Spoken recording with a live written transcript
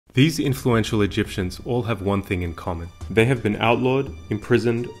These influential Egyptians all have one thing in common. They have been outlawed,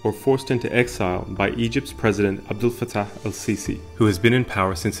 imprisoned, or forced into exile by Egypt's President Abdel Fattah el-Sisi, who has been in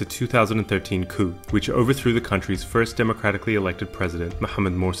power since the 2013 coup, which overthrew the country's first democratically elected president,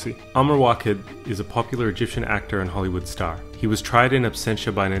 Mohamed Morsi. Amr Waked is a popular Egyptian actor and Hollywood star. He was tried in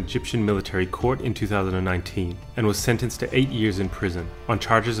absentia by an Egyptian military court in 2019 and was sentenced to 8 years in prison on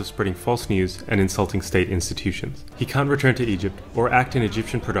charges of spreading false news and insulting state institutions. He can't return to Egypt or act in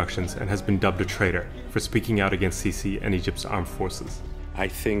Egyptian productions and has been dubbed a traitor for speaking out against Sisi and Egypt's armed forces. I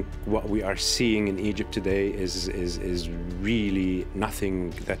think what we are seeing in Egypt today is really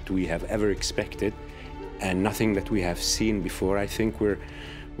nothing that we have ever expected and nothing that we have seen before. I think we're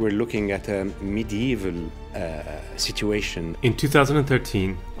looking at a medieval situation. In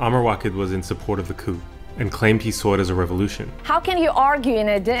 2013, Amr Waked was in support of the coup and claimed he saw it as a revolution. How can you argue in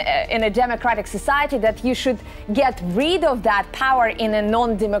a democratic society that you should get rid of that power in a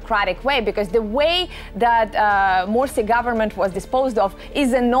non-democratic way? Because the way that Morsi government was disposed of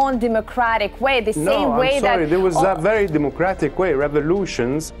is a non-democratic way, the same way that... there was a very democratic way.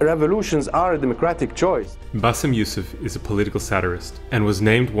 Revolutions are a democratic choice. Bassem Youssef is a political satirist and was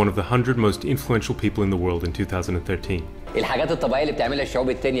named one of the 100 most influential people in the world in 2013. الحاجات الطبيعية اللي بتعملها الشعوب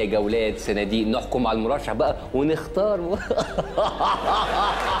التانية، جولات، صناديق، نحكم على المرشح بقى ونختار.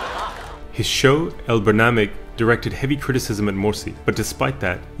 His show, El Barnamij, directed heavy criticism at Morsi, but despite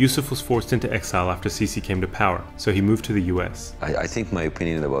that, Youssef was forced into exile after Sisi came to power, so he moved to the US. I think my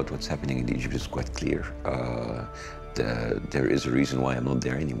opinion about what's happening in Egypt is quite clear. There is a reason why I'm not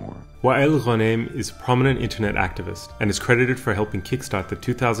there anymore. Wael Ghanem is a prominent internet activist and is credited for helping kickstart the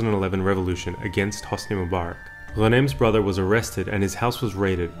 2011 revolution against Hosni Mubarak. Ghanem's brother was arrested and his house was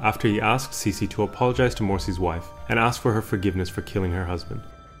raided after he asked Sisi to apologize to Morsi's wife and ask for her forgiveness for killing her husband.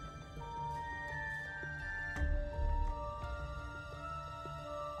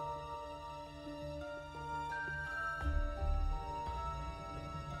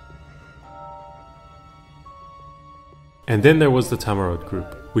 And then there was the Tamarot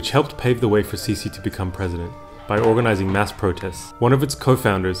group, which helped pave the way for Sisi to become president by organizing mass protests. One of its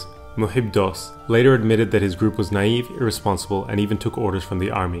co-founders, Mohib Dos, later admitted that his group was naive, irresponsible, and even took orders from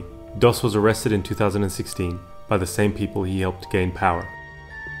the army. Dos was arrested in 2016 by the same people he helped gain power.